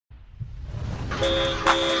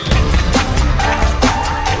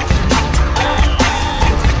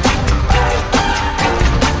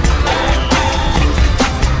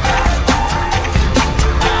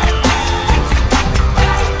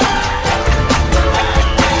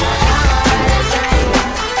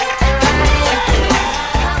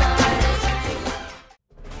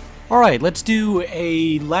Alright, let's do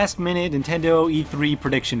a last minute Nintendo E3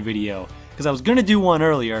 prediction video. Because I was gonna do one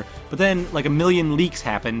earlier, but then like a million leaks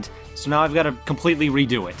happened, so now I've got to completely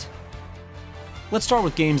redo it. Let's start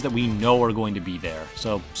with games that we know are going to be there.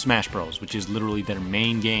 So Smash Bros, which is literally their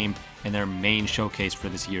main game and their main showcase for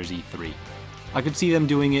this year's E3. I could see them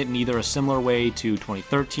doing it in either a similar way to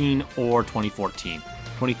 2013 or 2014.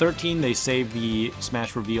 2013 they saved the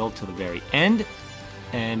Smash reveal to the very end,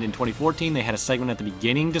 and in 2014 they had a segment at the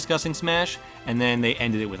beginning discussing Smash, and then they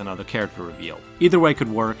ended it with another character reveal. Either way could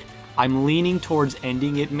work. I'm leaning towards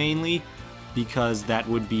ending it mainly because that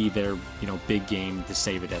would be their, big game to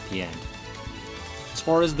save it at the end. As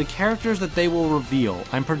far as the characters that they will reveal,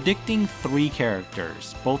 I'm predicting 3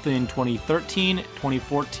 characters. Both in 2013,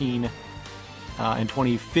 2014, and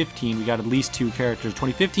 2015 we got at least 2 characters.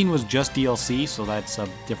 2015 was just DLC, so that's a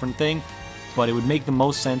different thing. But it would make the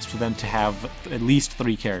most sense for them to have at least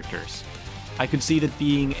 3 characters. I could see that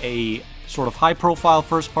being a sort of high-profile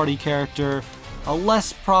first-party character, a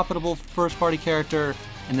less profitable first-party character,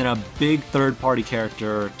 and then a big third-party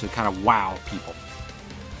character to kind of wow people.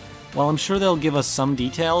 While I'm sure they'll give us some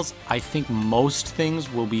details, I think most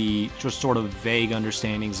things will be just sort of vague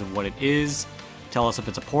understandings of what it is, tell us if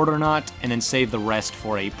it's a port or not, and then save the rest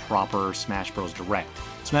for a proper Smash Bros. Direct.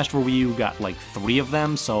 Smash for Wii U got like 3 of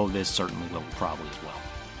them, so this certainly will probably as well.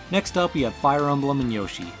 Next up, we have Fire Emblem and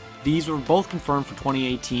Yoshi. These were both confirmed for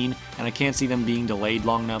 2018, and I can't see them being delayed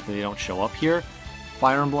long enough that they don't show up here.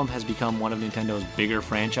 Fire Emblem has become one of Nintendo's bigger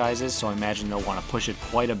franchises, so I imagine they'll want to push it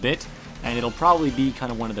quite a bit, and it'll probably be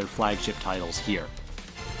kind of one of their flagship titles here.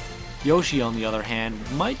 Yoshi, on the other hand,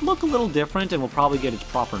 might look a little different and will probably get its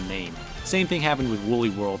proper name. Same thing happened with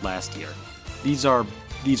Woolly World last year. These are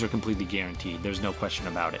completely guaranteed, there's no question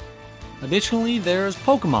about it. Additionally, there's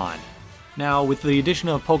Pokemon. Now, with the addition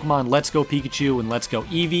of Pokemon Let's Go Pikachu and Let's Go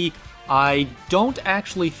Eevee, I don't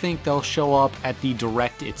actually think they'll show up at the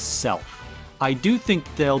Direct itself. I do think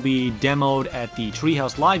they'll be demoed at the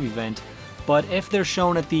Treehouse Live event, but if they're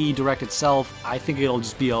shown at the Direct itself, I think it'll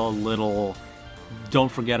just be a little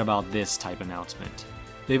don't forget about this type announcement.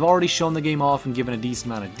 They've already shown the game off and given a decent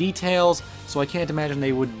amount of details, so I can't imagine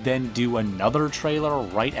they would then do another trailer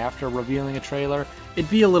right after revealing a trailer. It'd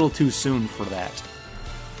be a little too soon for that.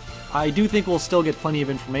 I do think we'll still get plenty of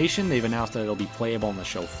information. They've announced that it'll be playable on the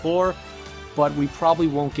show floor, but we probably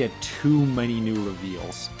won't get too many new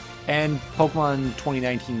reveals. And Pokemon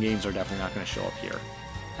 2019 games are definitely not going to show up here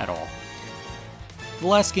at all. The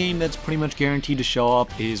last game that's pretty much guaranteed to show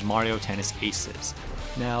up is Mario Tennis Aces.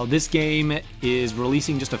 Now, this game is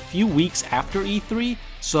releasing just a few weeks after E3,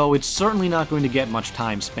 so it's certainly not going to get much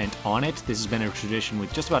time spent on it. This has been a tradition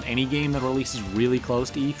with just about any game that releases really close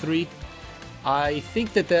to E3. I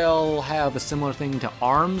think that they'll have a similar thing to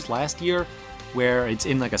ARMS last year, where it's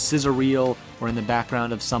in like a scissor reel or in the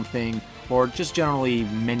background of something, or just generally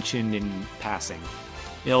mentioned in passing.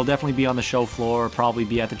 It'll definitely be on the show floor, probably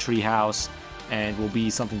be at the Treehouse, and will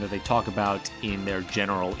be something that they talk about in their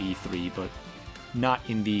general E3, but not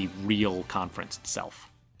in the real conference itself.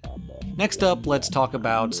 Next up, let's talk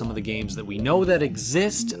about some of the games that we know that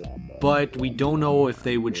exist, but we don't know if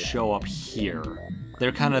they would show up here.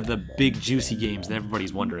 They're kind of the big juicy games that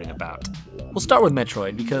everybody's wondering about. We'll start with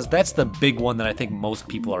Metroid, because that's the big one that I think most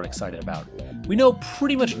people are excited about. We know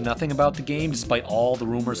pretty much nothing about the game, despite all the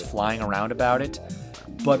rumors flying around about it,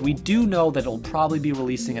 but we do know that it'll probably be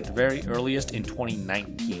releasing at the very earliest in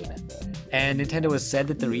 2019. And Nintendo has said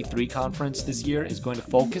that their E3 conference this year is going to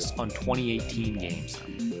focus on 2018 games.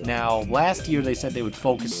 Now, last year they said they would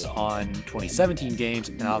focus on 2017 games,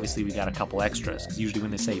 and obviously we got a couple extras, because usually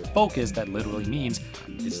when they say focus, that literally means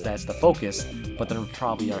that's the focus, but there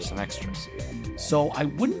probably are some extras. So I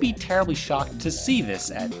wouldn't be terribly shocked to see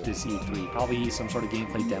this at this E3, probably some sort of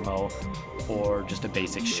gameplay demo, or just a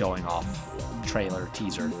basic showing off trailer,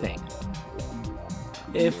 teaser thing.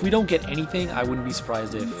 If we don't get anything, I wouldn't be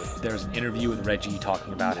surprised if there's an interview with Reggie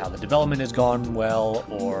talking about how the development has gone well,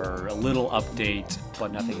 or a little update,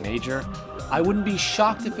 but nothing major. I wouldn't be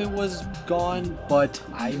shocked if it was gone, but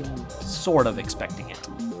I'm sort of expecting it.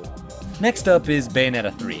 Next up is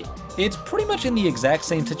Bayonetta 3. It's pretty much in the exact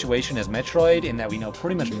same situation as Metroid in that we know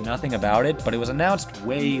pretty much nothing about it, but it was announced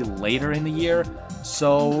way later in the year,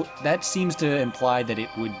 so that seems to imply that it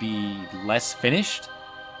would be less finished.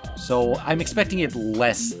 So I'm expecting it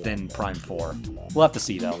less than Prime 4. We'll have to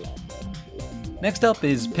see though. Next up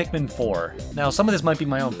is Pikmin 4. Now, some of this might be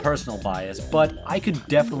my own personal bias, but I could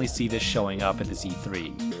definitely see this showing up at this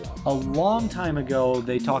E3. A long time ago,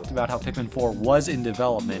 they talked about how Pikmin 4 was in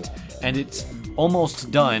development, and it's almost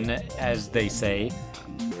done, as they say,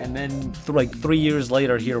 and then like 3 years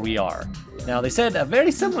later, here we are. Now, they said a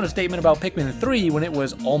very similar statement about Pikmin 3 when it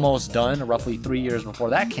was almost done, roughly 3 years before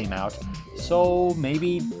that came out, so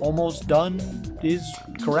maybe almost done is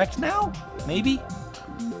correct now? Maybe?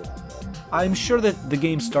 I'm sure that the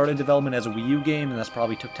game started development as a Wii U game, and that's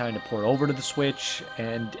probably took time to port over to the Switch,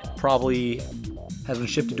 and probably has been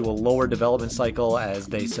shifted to a lower development cycle, as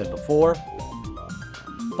they said before.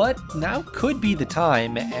 But now could be the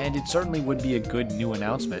time, and it certainly would be a good new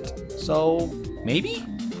announcement. So, maybe?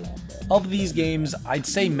 Of these games, I'd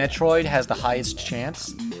say Metroid has the highest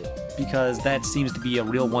chance, because that seems to be a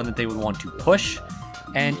real one that they would want to push.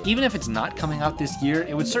 And even if it's not coming out this year,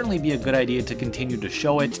 it would certainly be a good idea to continue to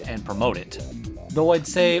show it and promote it. Though I'd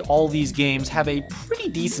say all these games have a pretty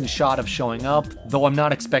decent shot of showing up, though I'm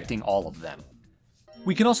not expecting all of them.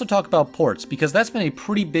 We can also talk about ports, because that's been a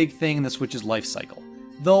pretty big thing in the Switch's life cycle.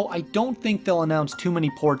 Though I don't think they'll announce too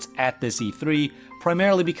many ports at this E3,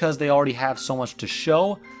 primarily because they already have so much to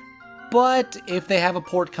show. But if they have a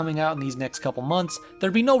port coming out in these next couple months,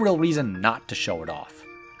 there'd be no real reason not to show it off.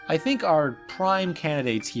 I think our prime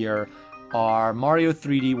candidates here are Mario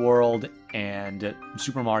 3D World and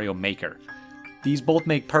Super Mario Maker. These both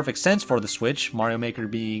make perfect sense for the Switch, Mario Maker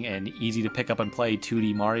being an easy to pick up and play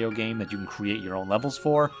 2D Mario game that you can create your own levels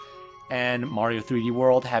for, and Mario 3D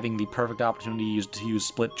World having the perfect opportunity to use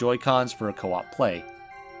split Joy-Cons for a co-op play.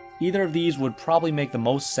 Either of these would probably make the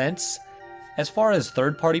most sense. As far as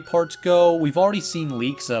third-party ports go, we've already seen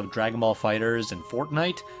leaks of Dragon Ball FighterZ and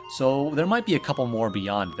Fortnite, so there might be a couple more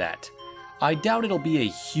beyond that. I doubt it'll be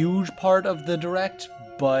a huge part of the Direct,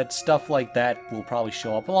 but stuff like that will probably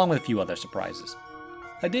show up along with a few other surprises.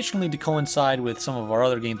 Additionally, to coincide with some of our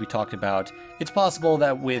other games we talked about, it's possible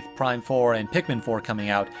that with Prime 4 and Pikmin 4 coming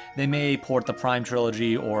out, they may port the Prime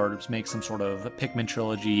trilogy or make some sort of Pikmin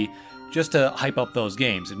trilogy just to hype up those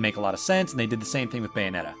games. It'd make a lot of sense, and they did the same thing with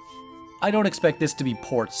Bayonetta. I don't expect this to be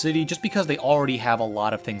Port City just because they already have a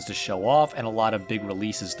lot of things to show off and a lot of big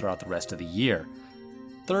releases throughout the rest of the year.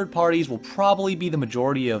 Third parties will probably be the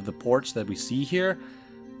majority of the ports that we see here,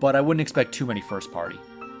 but I wouldn't expect too many first party.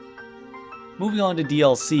 Moving on to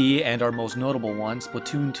DLC and our most notable one,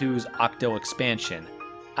 Splatoon 2's Octo expansion.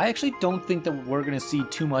 I actually don't think that we're going to see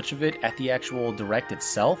too much of it at the actual Direct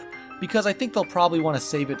itself, because I think they'll probably want to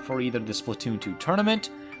save it for either the Splatoon 2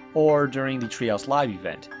 tournament or during the Treehouse Live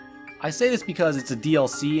event. I say this because it's a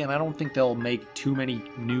DLC and I don't think they'll make too many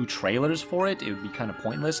new trailers for it. It would be kind of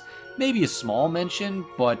pointless. Maybe a small mention,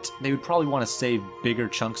 but they would probably want to save bigger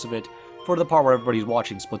chunks of it for the part where everybody's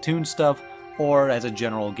watching Splatoon stuff or as a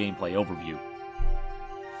general gameplay overview.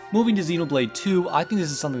 Moving to Xenoblade 2, I think this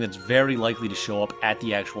is something that's very likely to show up at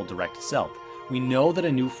the actual Direct itself. We know that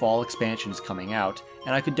a new fall expansion is coming out,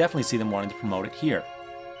 and I could definitely see them wanting to promote it here.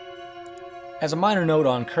 As a minor note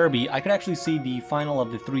on Kirby, I could actually see the final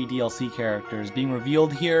of the 3 DLC characters being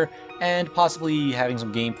revealed here, and possibly having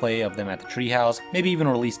some gameplay of them at the treehouse, maybe even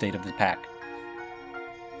a release date of the pack.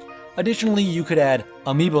 Additionally, you could add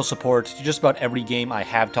amiibo support to just about every game I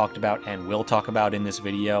have talked about and will talk about in this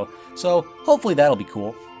video, so hopefully that'll be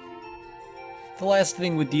cool. The last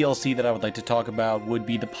thing with DLC that I would like to talk about would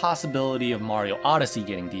be the possibility of Mario Odyssey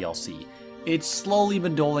getting DLC. It's slowly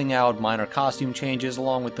been doling out minor costume changes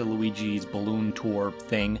along with the Luigi's Balloon Tour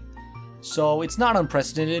thing. So it's not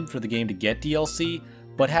unprecedented for the game to get DLC,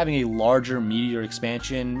 but having a larger, meatier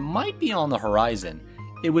expansion might be on the horizon.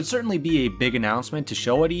 It would certainly be a big announcement to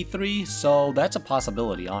show at E3, so that's a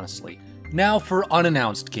possibility, honestly. Now for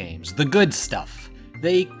unannounced games, the good stuff.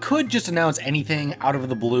 They could just announce anything out of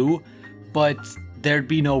the blue, but there'd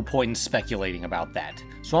be no point in speculating about that.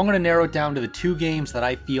 So I'm going to narrow it down to the 2 games that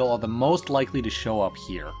I feel are the most likely to show up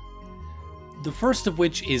here. The first of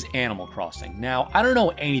which is Animal Crossing. Now, I don't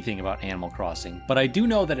know anything about Animal Crossing, but I do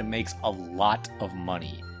know that it makes a lot of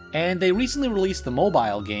money. And they recently released the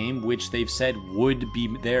mobile game, which they've said would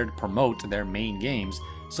be there to promote their main games,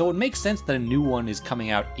 so it makes sense that a new one is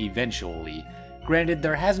coming out eventually. Granted,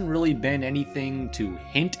 there hasn't really been anything to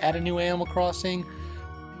hint at a new Animal Crossing,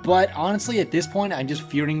 but honestly, at this point, I'm just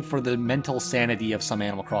fearing for the mental sanity of some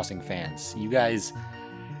Animal Crossing fans. You guys,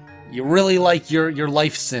 you really like your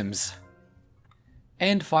life sims.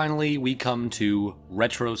 And finally, we come to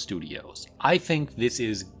Retro Studios. I think this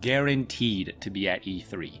is guaranteed to be at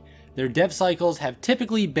E3. Their dev cycles have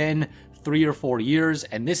typically been 3 or 4 years,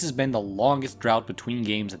 and this has been the longest drought between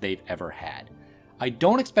games that they've ever had. I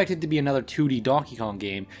don't expect it to be another 2D Donkey Kong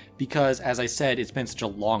game because, as I said, it's been such a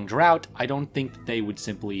long drought, I don't think that they would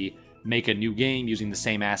simply make a new game using the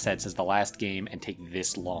same assets as the last game and take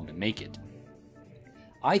this long to make it.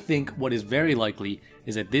 I think what is very likely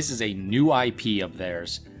is that this is a new IP of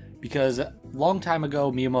theirs, because a long time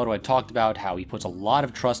ago Miyamoto had talked about how he puts a lot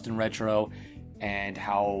of trust in Retro and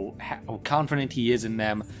how confident he is in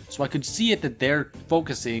them, so I could see it that they're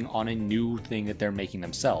focusing on a new thing that they're making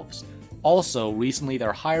themselves. Also, recently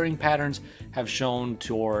their hiring patterns have shown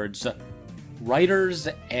towards writers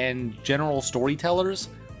and general storytellers,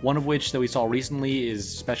 one of which that we saw recently is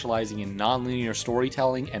specializing in non-linear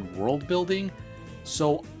storytelling and world building.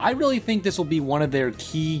 So I really think this will be one of their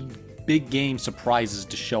key big game surprises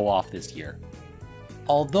to show off this year.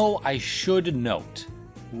 Although I should note,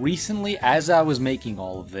 recently as I was making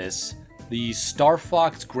all of this, the Star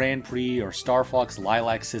Fox Grand Prix or Star Fox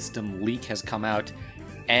Lilac System leak has come out,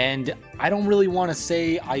 and I don't really want to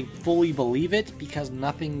say I fully believe it because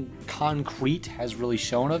nothing concrete has really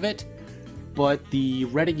shown of it, but the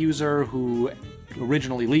Reddit user who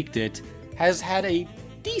originally leaked it has had a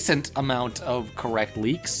decent amount of correct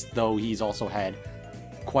leaks, though he's also had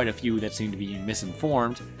quite a few that seem to be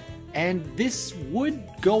misinformed, and this would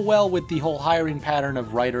go well with the whole hiring pattern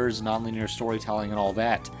of writers, nonlinear storytelling, and all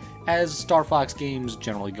that, as Star Fox games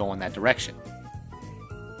generally go in that direction.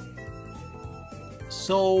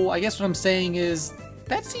 So I guess what I'm saying is,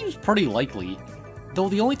 that seems pretty likely, though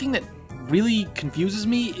the only thing that really confuses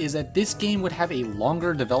me is that this game would have a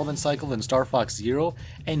longer development cycle than Star Fox Zero,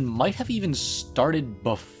 and might have even started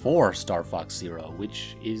before Star Fox Zero,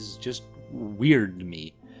 which is just weird to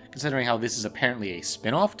me, considering how this is apparently a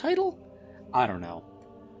spin-off title? I don't know.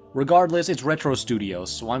 Regardless, it's Retro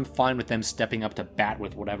Studios, so I'm fine with them stepping up to bat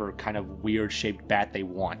with whatever kind of weird-shaped bat they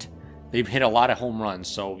want. They've hit a lot of home runs,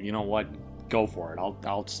 so you know what? Go for it.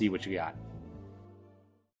 I'll see what you got.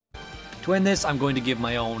 To end this, I'm going to give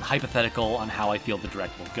my own hypothetical on how I feel the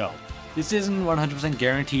Direct will go. This isn't 100%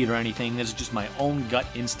 guaranteed or anything, this is just my own gut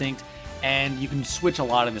instinct, and you can switch a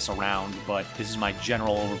lot of this around, but this is my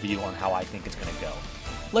general overview on how I think it's going to go.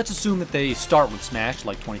 Let's assume that they start with Smash,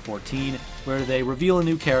 like 2014, where they reveal a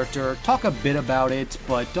new character, talk a bit about it,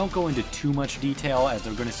 but don't go into too much detail as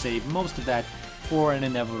they're going to save most of that for an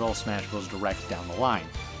inevitable Smash Bros. Direct down the line.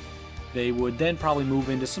 They would then probably move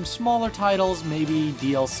into some smaller titles, maybe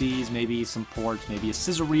DLCs, maybe some ports, maybe a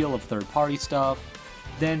scissor reel of third-party stuff,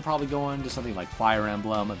 then probably go into something like Fire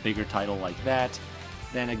Emblem, a bigger title like that.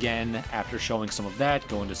 Then again, after showing some of that,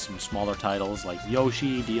 go into some smaller titles like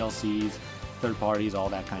Yoshi, DLCs, third parties, all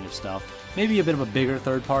that kind of stuff. Maybe a bit of a bigger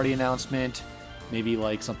third-party announcement, maybe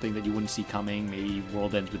like something that you wouldn't see coming, maybe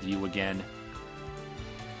World Ends With You again.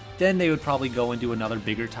 Then they would probably go into another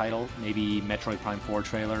bigger title, maybe Metroid Prime 4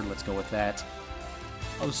 trailer, let's go with that.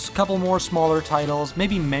 A couple more smaller titles,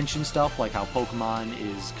 maybe mention stuff like how Pokemon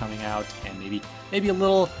is coming out, and maybe a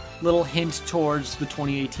little hint towards the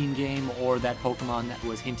 2018 game, or that Pokemon that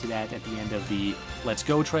was hinted at the end of the Let's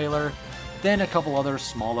Go trailer. Then a couple other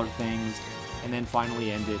smaller things, and then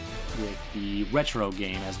finally end it with the Retro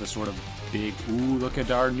game as the sort of big, ooh, look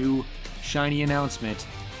at our new shiny announcement.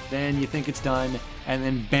 Then you think it's done, and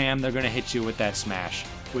then bam, they're gonna hit you with that Smash,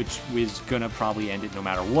 which is gonna probably end it no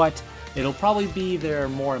matter what. It'll probably be their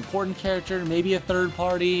more important character, maybe a third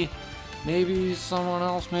party, maybe someone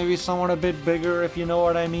else, maybe someone a bit bigger, if you know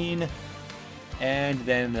what I mean. And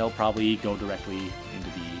then they'll probably go directly into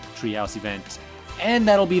the Treehouse event, and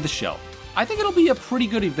that'll be the show. I think it'll be a pretty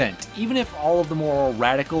good event. Even if all of the more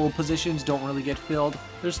radical positions don't really get filled,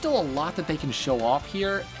 there's still a lot that they can show off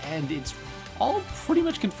here, and it's all pretty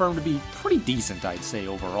much confirmed to be pretty decent, I'd say,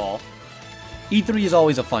 overall. E3 is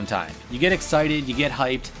always a fun time. You get excited, you get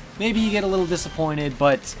hyped, maybe you get a little disappointed,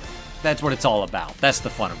 but that's what it's all about. That's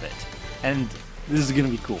the fun of it. And this is gonna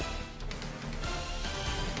be cool.